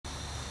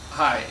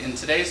Hi, in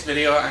today's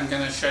video I'm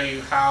going to show you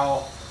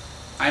how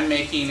I'm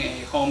making a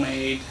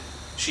homemade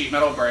sheet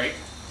metal brake.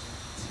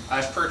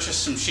 I've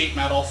purchased some sheet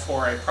metal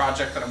for a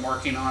project that I'm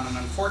working on, and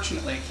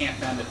unfortunately I can't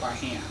bend it by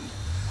hand.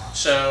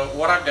 So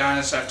what I've done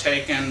is I've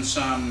taken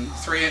some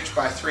 3"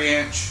 by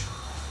 3"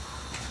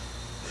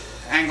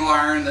 angle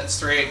iron that's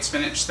 3/8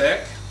 inch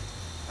thick.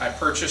 I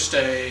purchased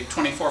a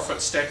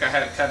 24-foot stick. I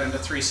had it cut into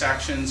 3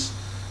 sections.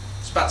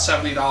 It's about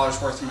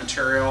 $70 worth of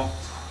material.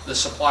 The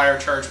supplier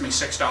charged me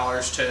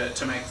 $6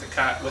 to make the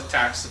cut. With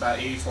tax, about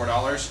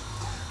 $84.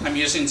 I'm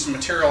using some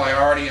material I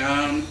already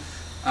own.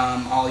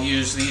 I'll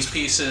use these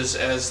pieces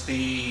as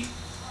the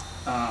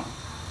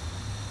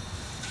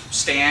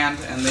stand,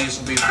 and these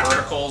will be the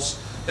verticals.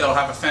 It'll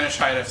have a finish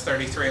height of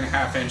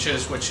 33.5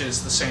 inches, which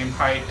is the same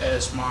height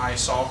as my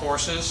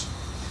sawhorses.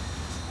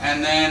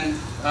 And then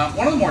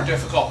one of the more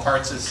difficult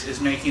parts is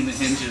making the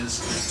hinges.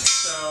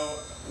 So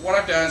what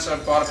I've done is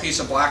I've bought a piece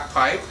of black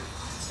pipe,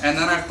 and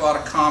then I've bought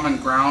a common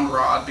ground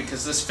rod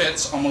because this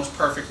fits almost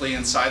perfectly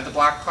inside the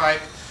black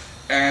pipe.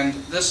 And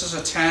this is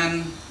a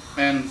 $10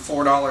 and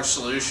 $4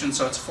 solution,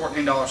 so it's a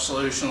 $14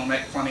 solution. It'll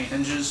make plenty of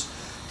hinges.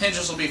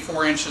 Hinges will be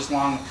 4 inches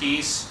long a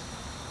piece.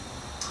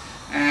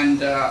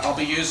 And I'll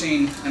be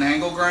using an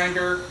angle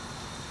grinder.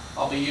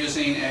 I'll be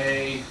using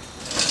a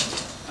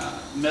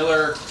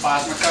Miller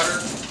plasma cutter.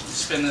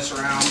 Spin this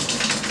around.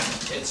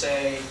 It's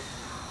a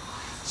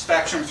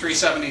Spectrum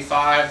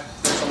 375.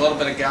 There's a little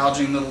bit of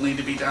gouging that'll need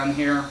to be done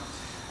here.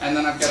 And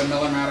then I've got a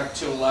Millermatic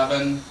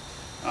 211.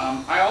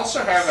 I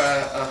also have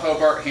a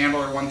Hobart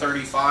Handler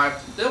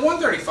 135. The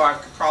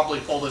 135 could probably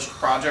pull this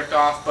project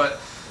off, but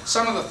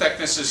some of the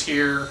thicknesses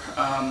here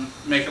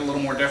make it a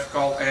little more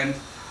difficult, and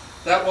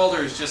that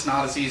welder is just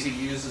not as easy to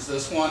use as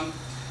this one.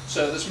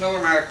 So this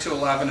Millermatic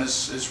 211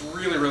 is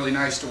really, really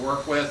nice to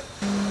work with.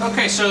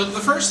 Okay, so the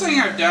first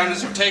thing I've done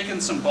is I've taken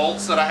some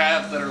bolts that I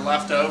have that are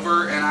left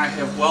over, and I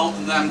have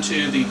welded them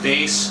to the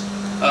base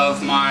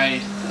of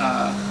my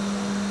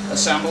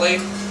assembly.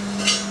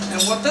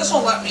 And what this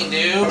will let me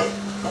do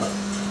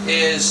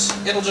is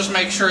it'll just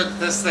make sure that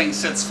this thing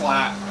sits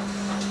flat.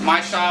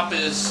 My shop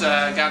is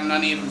got an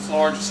uneven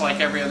floor just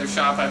like every other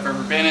shop I've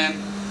ever been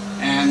in,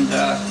 and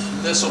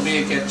this will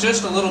make it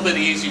just a little bit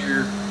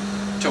easier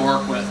to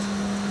work with.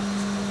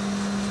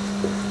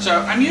 So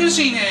I'm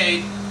using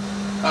a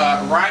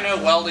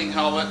Rhino welding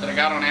helmet that I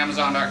got on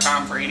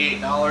Amazon.com for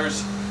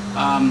 $88.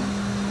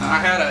 I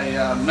had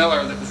a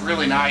Miller that was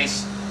really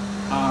nice,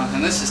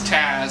 and this is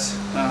Taz.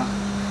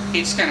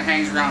 He just kind of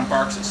hangs around and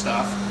barks at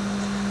stuff.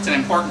 It's an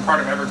important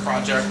part of every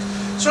project.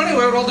 So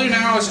anyway, what I'll do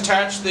now is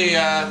attach the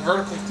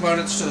vertical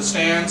components to the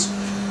stands.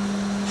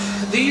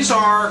 These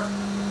are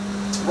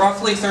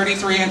roughly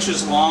 33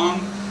 inches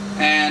long,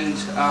 and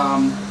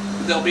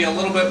there'll be a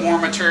little bit more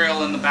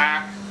material in the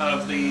back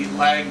of the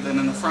leg than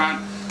in the front.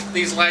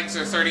 These legs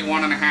are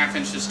 31.5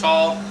 inches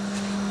tall.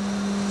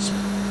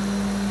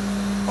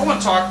 I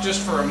want to talk just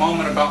for a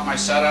moment about my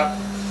setup.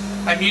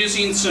 I'm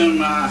using some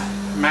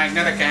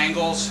magnetic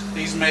angles.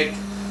 These make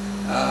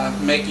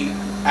making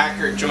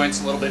accurate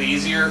joints a little bit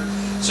easier.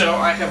 So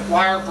I have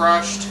wire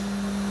brushed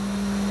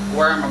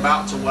where I'm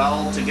about to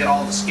weld to get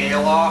all the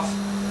scale off.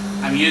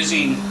 I'm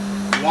using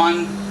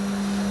one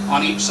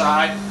on each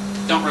side.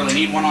 Don't really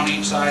need one on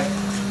each side,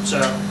 so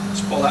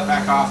just pull that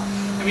back off.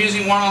 I'm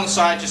using one on the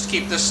side just to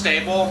keep this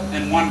stable,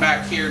 and one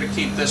back here to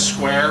keep this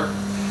square.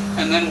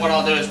 And then what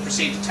I'll do is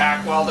proceed to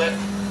tack weld it.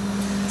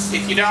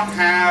 If you don't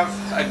have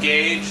a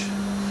gauge,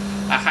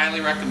 I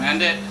highly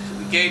recommend it.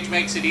 The gauge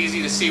makes it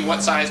easy to see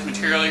what size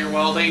material you're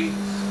welding.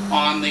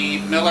 On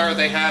the Miller,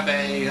 they have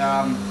a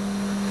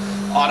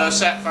auto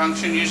set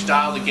function. You just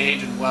dial the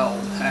gauge and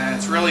weld, and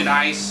it's really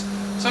nice.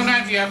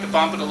 Sometimes you have to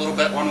bump it a little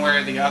bit one way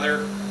or the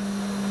other,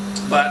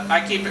 but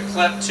I keep it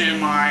clipped to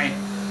my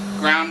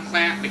ground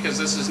clamp because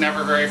this is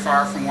never very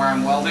far from where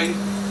I'm welding.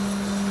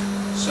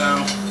 So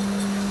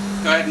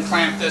go ahead and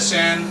clamp this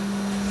in.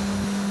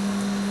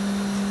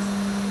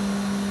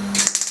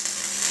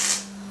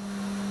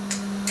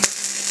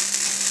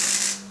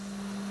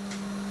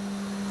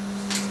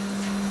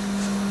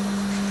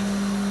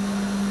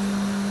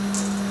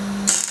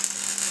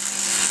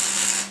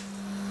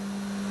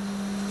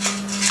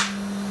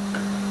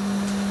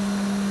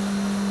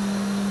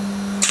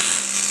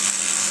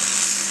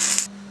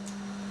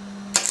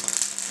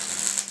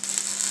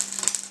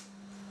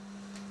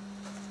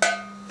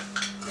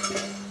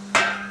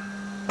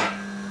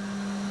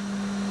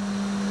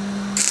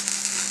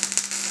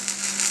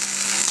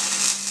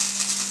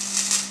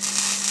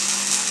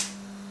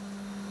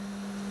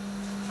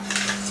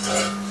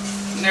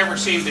 Never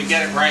seem to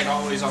get it right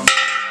always on the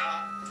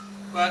top,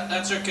 but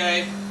that's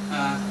okay.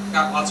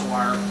 Got lots of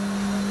wire.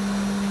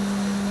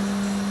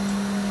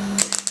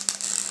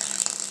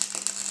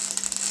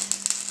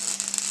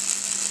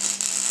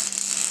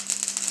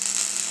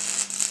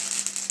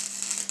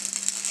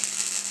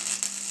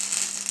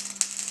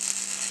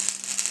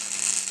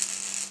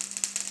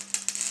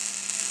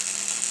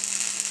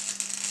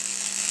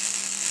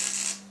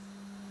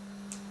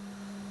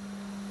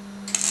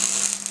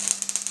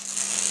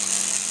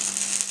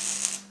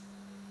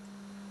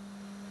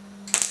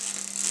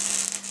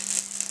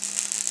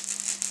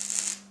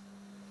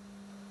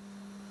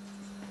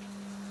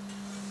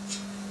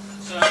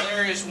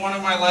 there is one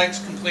of my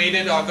legs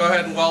completed. I'll go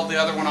ahead and weld the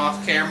other one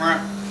off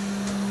camera.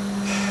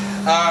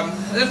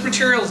 This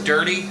material is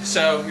dirty,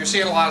 so you're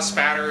seeing a lot of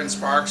spatter and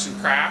sparks and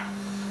crap.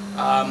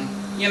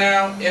 You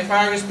know, if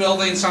I was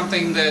building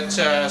something that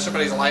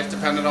somebody's life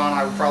depended on,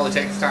 I would probably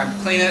take the time to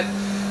clean it.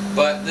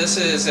 But this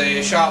is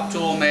a shop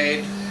tool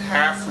made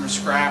half from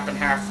scrap and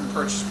half from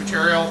purchased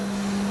material,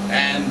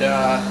 and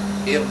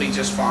it'll be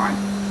just fine.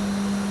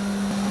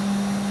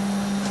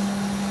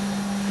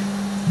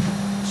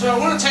 So I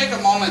want to take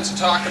a moment to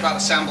talk about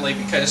assembly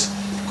because,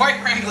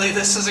 quite frankly,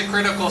 this is a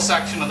critical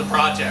section of the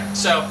project.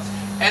 So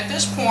at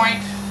this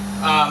point,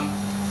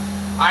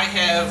 I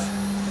have,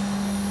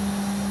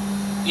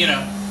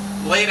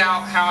 laid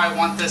out how I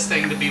want this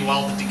thing to be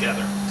welded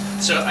together.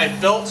 So I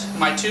built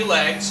my two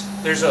legs.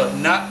 There's a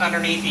nut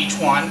underneath each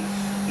one.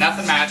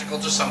 Nothing magical,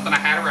 just something I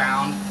had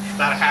around,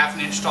 about a ½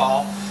 inch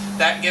tall.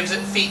 That gives it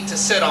feet to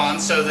sit on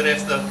so that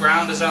if the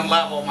ground is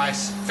unlevel, my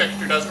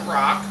fixture doesn't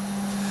rock.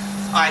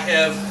 I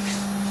have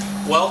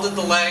welded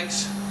the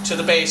legs to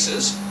the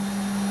bases.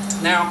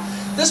 Now,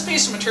 this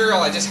piece of material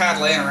I just had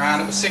laying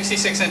around, it was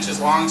 66 inches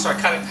long, so I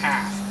cut it in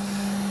half.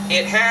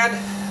 It had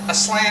a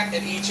slant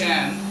at each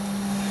end,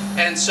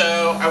 and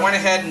so I went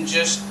ahead and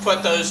just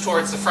put those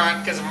towards the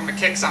front because if I'm going to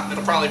kick something,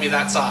 it'll probably be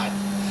that side.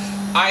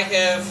 I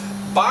have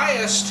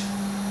biased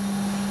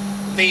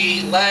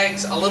the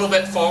legs a little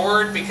bit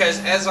forward because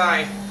as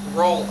I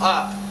roll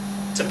up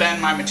to bend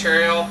my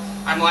material,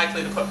 I'm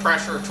likely to put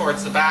pressure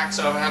towards the back,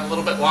 so if I have a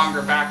little bit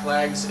longer back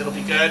legs, it'll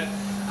be good.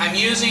 I'm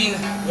using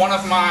one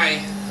of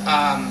my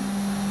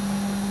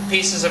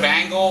pieces of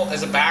angle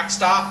as a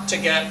backstop to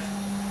get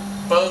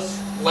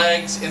both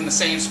legs in the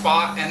same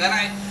spot, and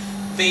then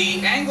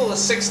the angle is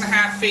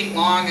 6.5 feet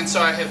long, and so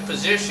I have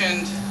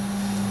positioned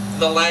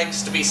the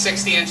legs to be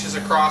 60 inches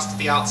across to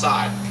the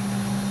outside.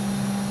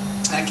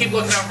 And I keep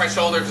looking over my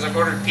shoulder because I've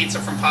ordered pizza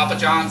from Papa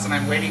John's and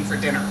I'm waiting for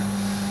dinner.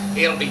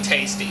 It'll be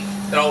tasty.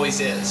 It always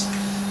is.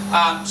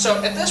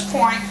 So at this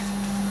point,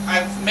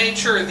 I've made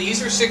sure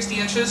these are 60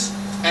 inches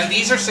and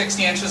these are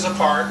 60 inches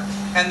apart,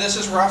 and this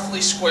is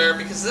roughly square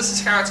because this is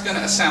how it's going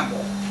to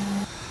assemble.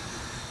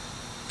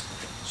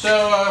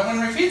 So when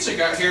my pizza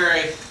got here,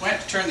 I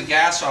went to turn the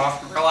gas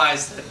off and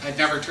realized that I'd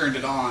never turned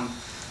it on.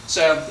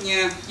 So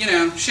yeah,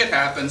 shit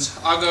happens.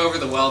 I'll go over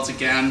the welds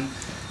again.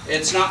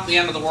 It's not the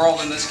end of the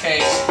world in this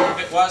case. If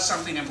it was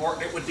something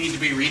important, it would need to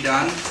be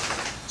redone.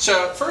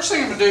 So first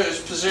thing I'm going to do is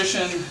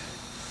position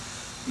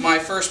my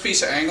first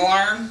piece of angle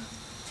iron.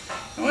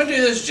 I'm going to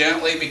do this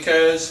gently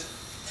because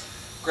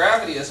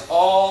gravity is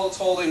all that's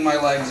holding my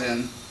legs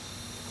in.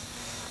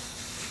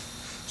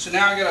 So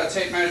now I got a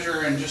tape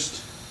measure and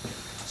just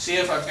see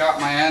if I've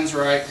got my ends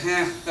right.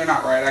 They're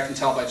not right. I can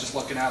tell by just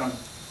looking at them.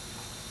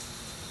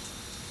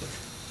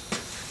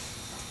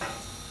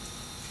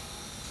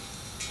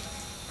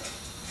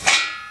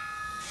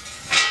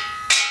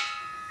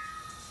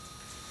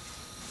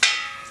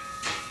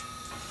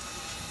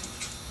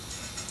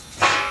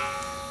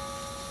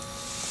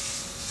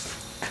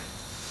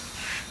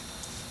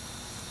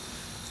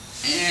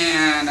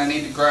 And I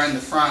need to grind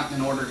the front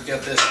in order to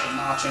get this to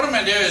notch. What I'm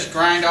going to do is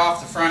grind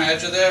off the front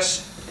edge of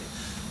this,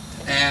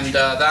 and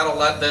that'll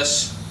let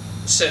this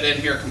sit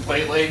in here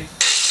completely.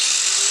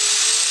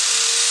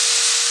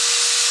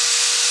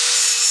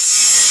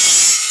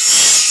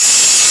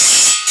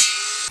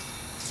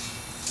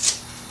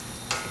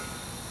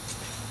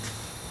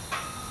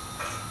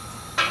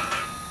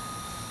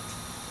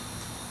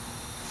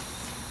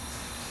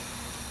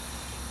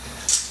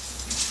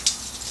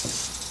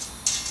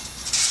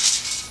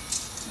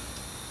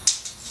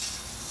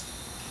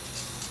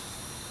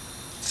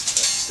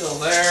 Still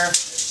there at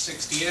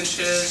 60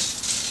 inches.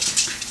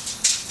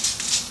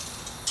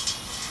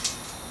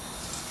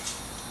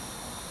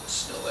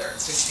 Still there at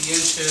 60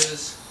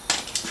 inches.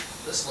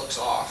 This looks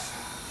off.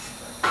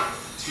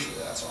 2,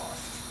 that's off.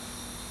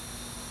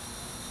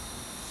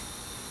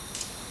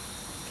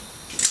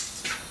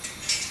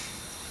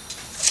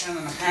 And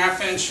then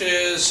 1/2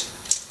 inches.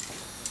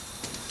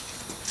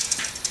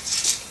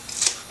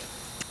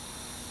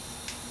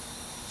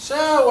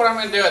 So what I'm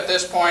going to do at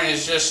this point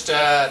is just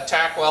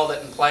tack weld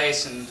it in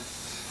place and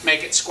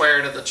make it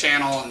square to the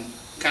channel and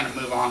kind of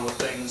move on with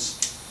things.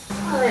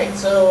 Alright,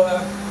 so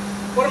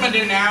what I'm going to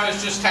do now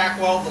is just tack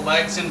weld the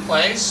legs in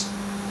place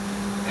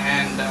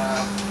and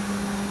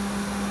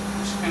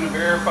just kind of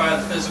verify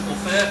the physical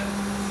fit.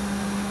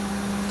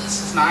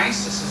 This is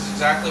nice. This is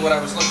exactly what I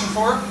was looking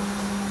for.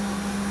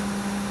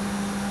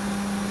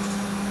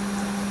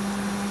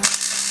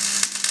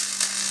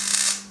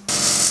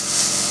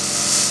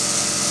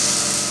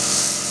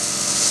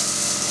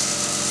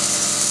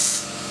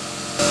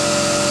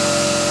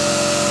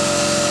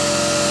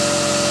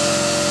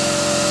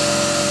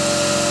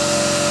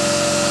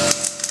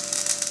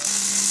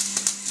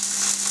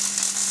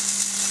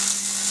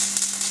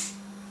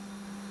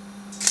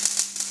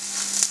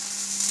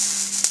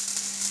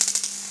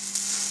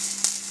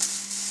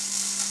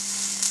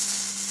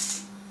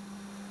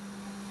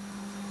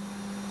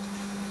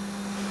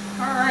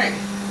 Alright.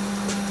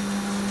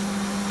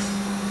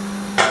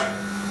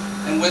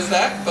 And with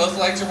that, both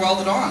legs are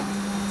welded on.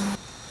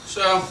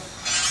 So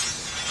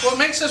what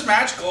makes this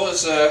magical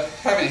is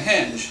having a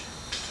hinge.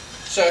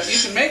 So you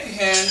can make a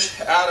hinge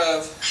out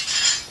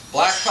of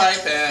black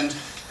pipe and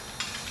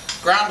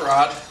ground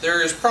rod.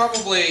 There is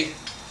probably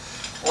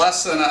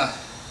less than a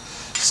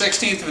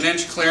 1/16 of an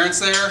inch clearance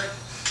there.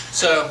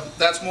 So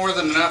that's more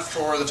than enough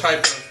for the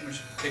type of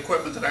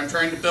equipment that I'm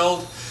trying to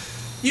build.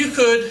 You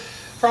could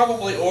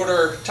probably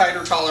order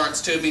tighter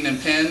tolerance tubing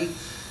and pin,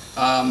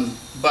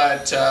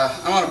 but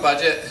I'm on a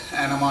budget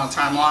and I'm on a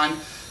timeline.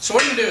 So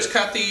what I'm going to do is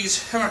cut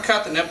these. I'm going to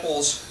cut the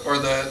nipples or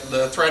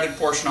the threaded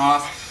portion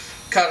off,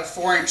 cut a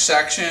 4-inch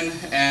section,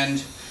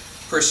 and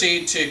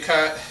proceed to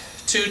cut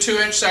 2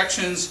 2-inch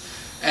sections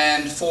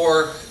and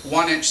 4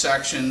 1-inch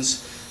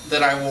sections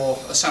that I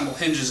will assemble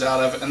hinges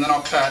out of, and then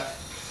I'll cut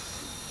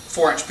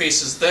 4-inch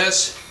pieces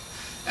this,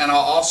 and I'll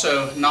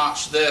also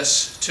notch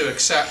this to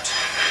accept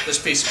this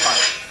piece of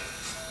pipe.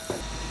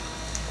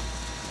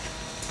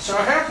 So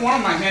I have one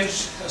of my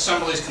hinge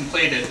assemblies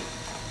completed.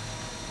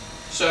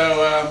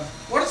 So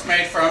what it's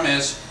made from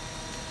is,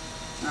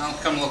 I'll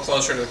come a little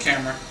closer to the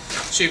camera.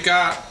 So you've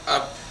got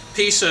a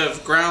piece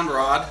of ground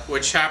rod,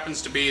 which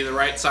happens to be the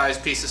right size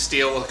piece of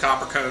steel with a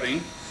copper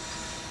coating,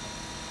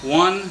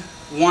 one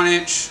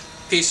 1-inch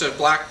piece of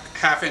black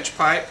 1/2-inch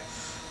pipe,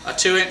 a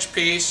 2-inch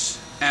piece,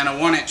 and a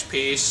 1-inch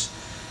piece,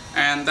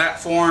 and that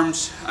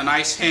forms a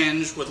nice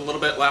hinge with a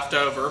little bit left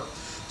over.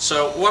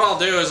 So what I'll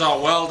do is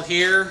I'll weld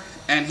here,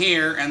 and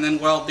then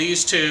weld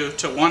these two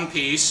to one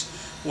piece,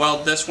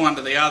 weld this one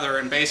to the other,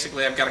 and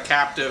basically I've got a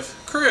captive,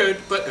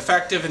 crude, but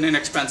effective and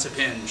inexpensive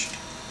hinge.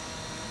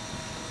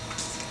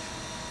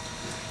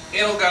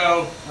 It'll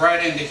go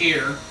right into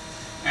here,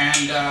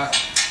 and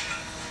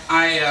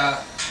I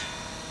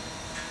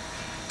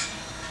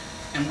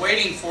am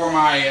waiting for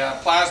my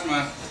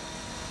plasma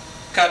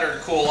cutter to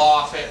cool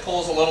off. It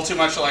pulls a little too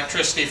much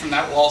electricity from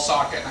that wall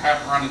socket, and I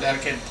haven't run a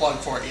dedicated plug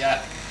for it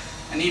yet.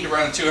 I need to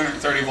run a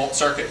 230 volt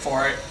circuit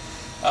for it.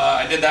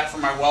 I did that for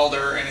my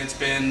welder, and it's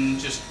been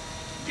just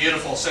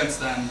beautiful since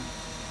then.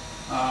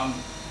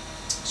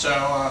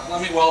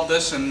 Let me weld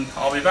this and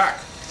I'll be back.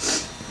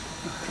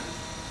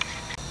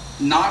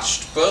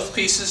 Notched both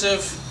pieces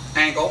of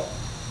angle.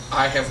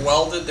 I have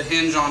welded the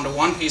hinge onto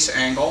one piece of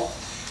angle,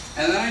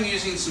 and then I'm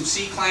using some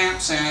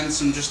C-clamps and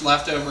some just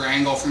leftover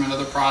angle from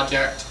another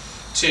project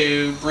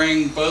to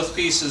bring both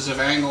pieces of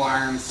angle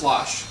iron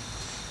flush.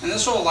 And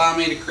this will allow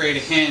me to create a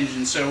hinge,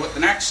 and so what the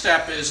next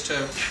step is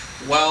to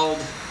weld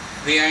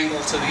the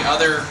angle to the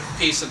other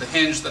piece of the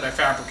hinge that I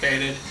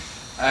fabricated,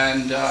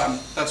 and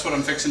that's what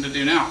I'm fixing to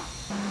do now.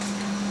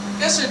 I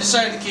guess I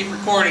decided to keep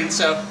recording,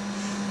 so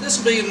this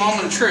will be a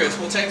moment of truth.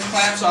 We'll take the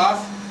clamps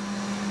off.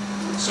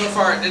 So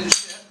far it didn't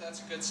shift, that's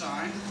a good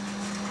sign.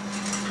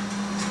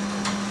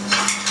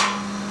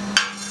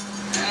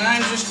 And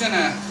I'm just going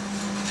to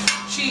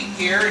cheat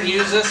here and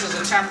use this as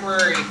a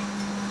temporary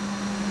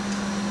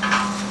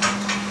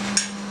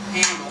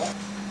handle.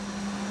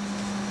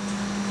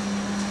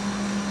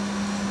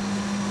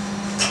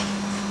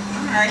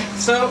 Alright,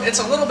 so it's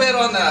a little bit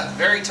on the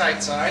very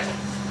tight side.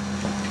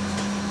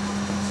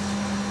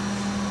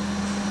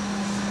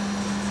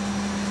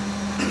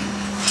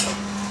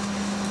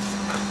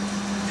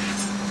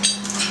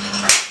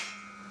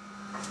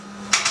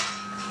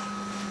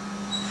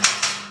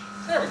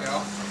 There we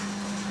go.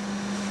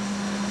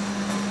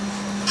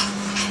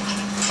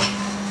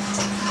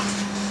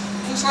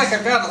 Looks like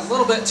I've got a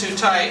little bit too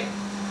tight.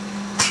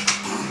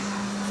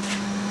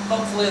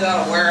 Hopefully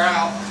that'll wear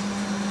out.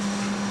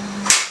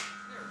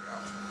 There we go.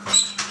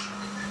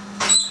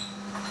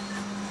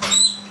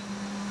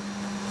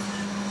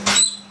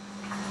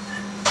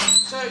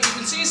 So you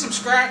can see some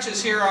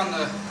scratches here on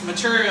the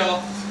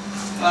material.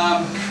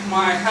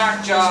 My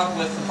hack job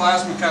with the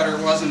plasma cutter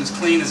wasn't as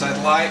clean as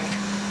I'd like,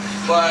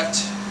 but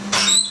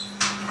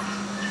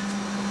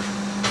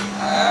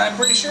I'm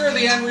pretty sure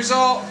the end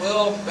result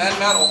will bend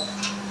metal.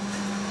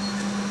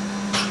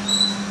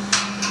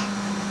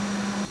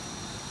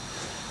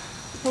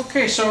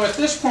 Okay, so at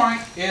this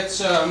point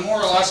it's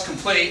more or less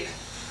complete.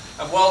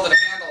 I've welded a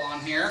handle on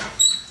here.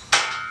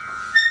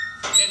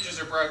 The hinges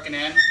are broken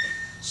in.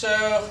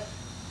 So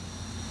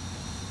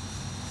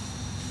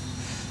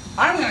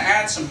I'm going to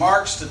add some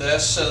marks to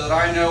this so that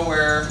I know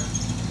where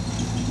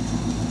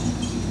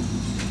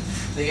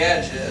the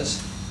edge is.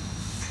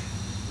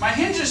 My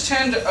hinges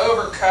tend to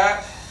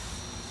overcut.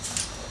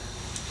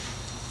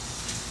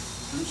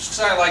 Just because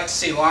I like to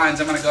see lines,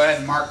 I'm going to go ahead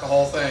and mark the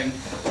whole thing.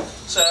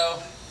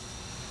 So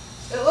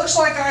it looks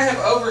like I have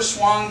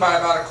overswung by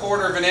about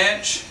 1/4 of an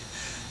inch,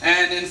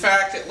 and in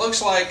fact it looks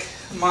like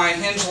my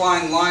hinge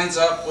line lines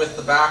up with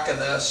the back of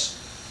this.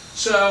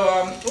 So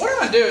what I'm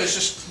going to do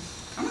is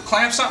I'm going to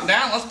clamp something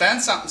down, let's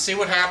bend something, see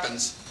what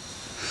happens.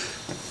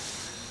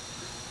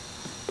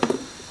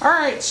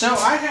 Alright, so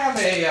I have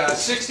a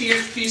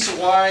 60-inch piece of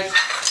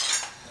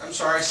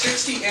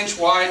 60-inch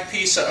wide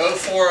piece of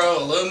 040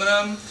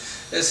 aluminum.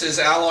 This is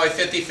alloy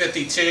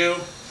 5052.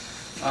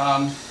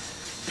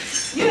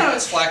 You know,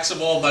 it's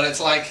flexible, but it's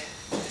like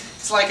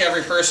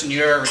every person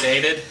you ever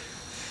dated.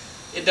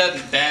 It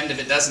doesn't bend if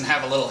it doesn't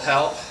have a little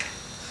help.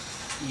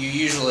 You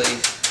usually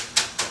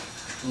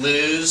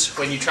lose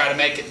when you try to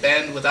make it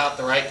bend without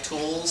the right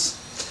tools.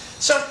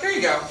 So here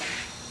you go.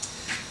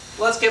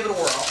 Let's give it a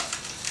whirl.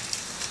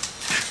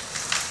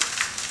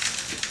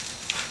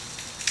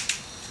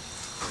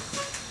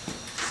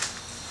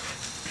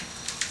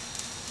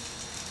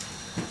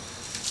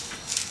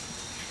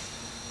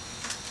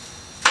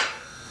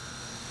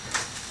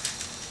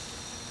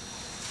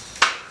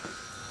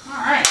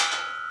 Alright.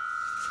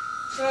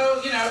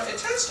 So, you know, it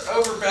tends to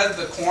overbed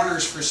the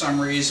corners for some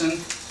reason.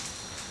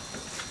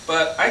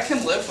 But I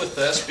can live with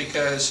this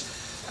because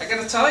I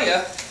gotta tell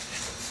you,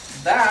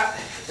 that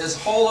is a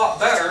whole lot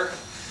better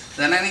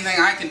than anything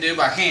I can do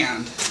by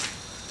hand.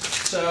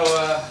 So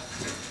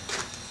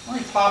let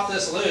me pop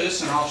this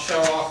loose and I'll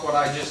show off what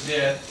I just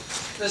did.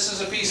 This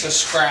is a piece of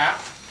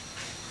scrap.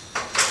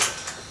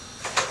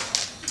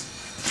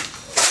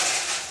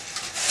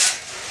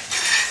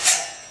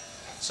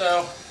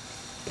 So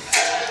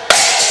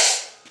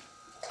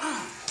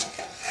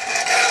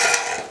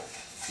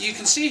you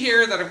can see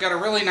here that I've got a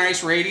really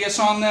nice radius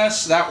on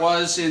this. That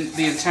was in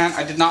the intent.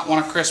 I did not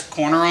want a crisp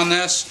corner on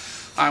this.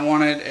 I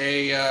wanted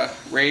a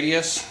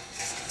radius.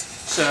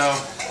 So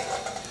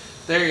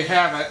there you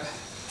have it.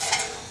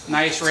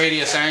 Nice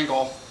radius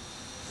angle.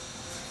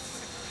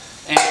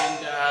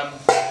 And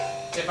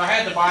if I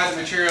had to buy the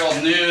material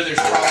new, there's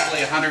probably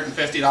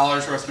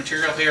 $150 worth of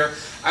material here.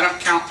 I don't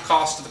count the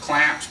cost of the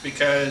clamps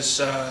because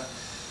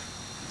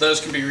those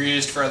can be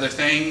reused for other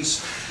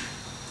things.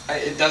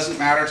 It doesn't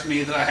matter to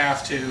me that I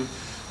have to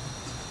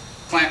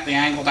clamp the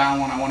angle down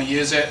when I want to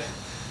use it.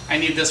 I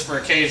need this for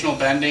occasional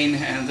bending,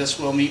 and this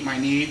will meet my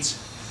needs.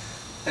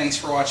 Thanks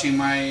for watching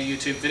my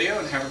YouTube video,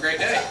 and have a great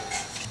day.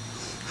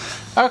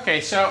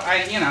 Okay, so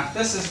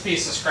this is a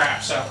piece of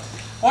scrap. So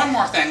one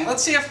more thing.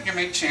 Let's see if we can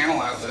make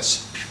channel out of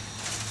this.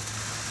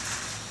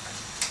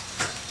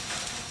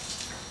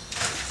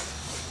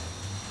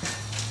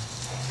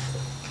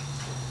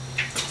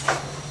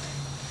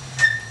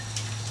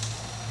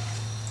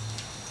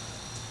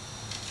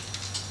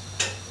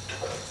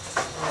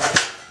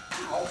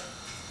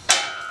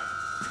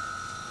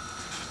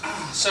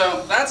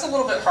 So that's a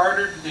little bit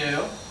harder to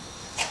do.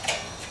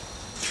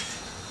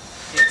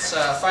 It's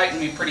fighting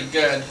me pretty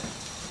good.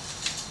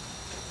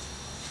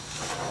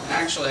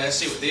 Actually, I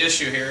see what the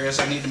issue here is.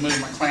 I need to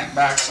move my clamp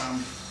back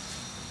some.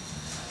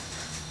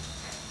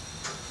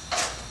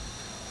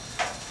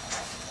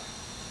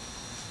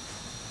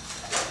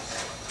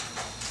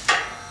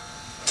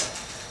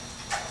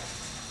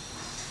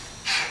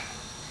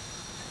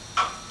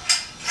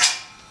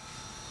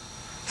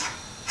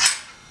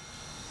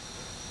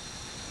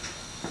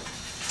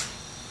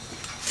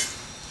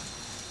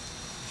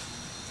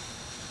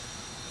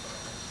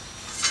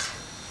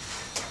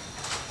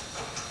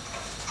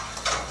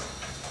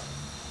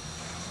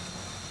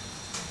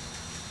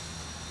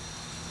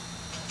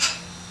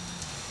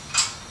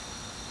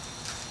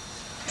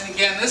 And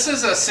again, this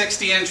is a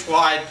 60-inch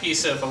wide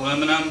piece of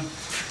aluminum,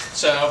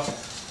 so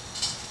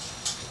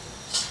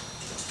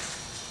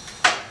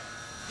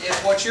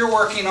if what you're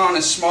working on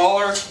is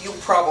smaller, you'll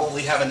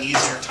probably have an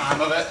easier time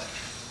of it.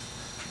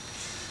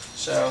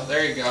 So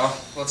there you go.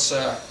 Let's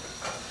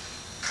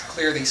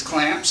clear these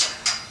clamps.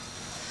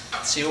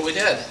 Let's see what we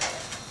did.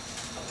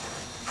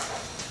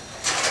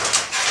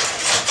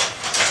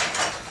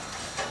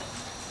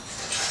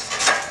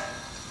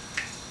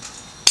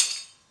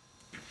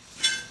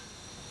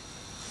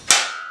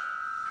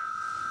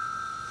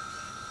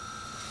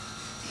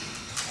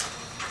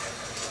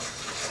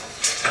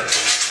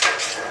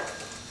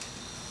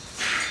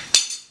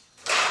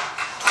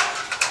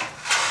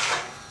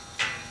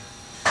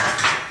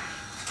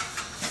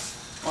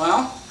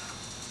 Well,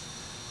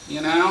 you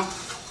know,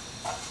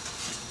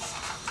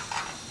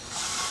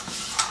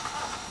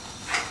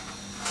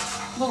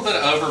 a little bit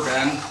of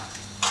overbend,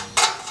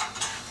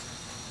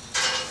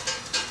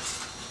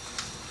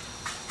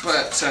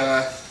 but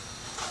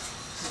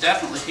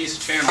definitely a piece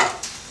of channel.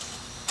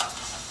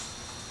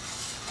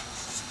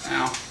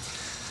 Now,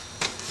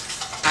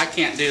 I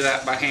can't do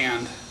that by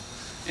hand,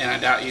 and I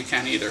doubt you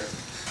can either.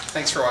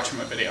 Thanks for watching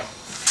my video.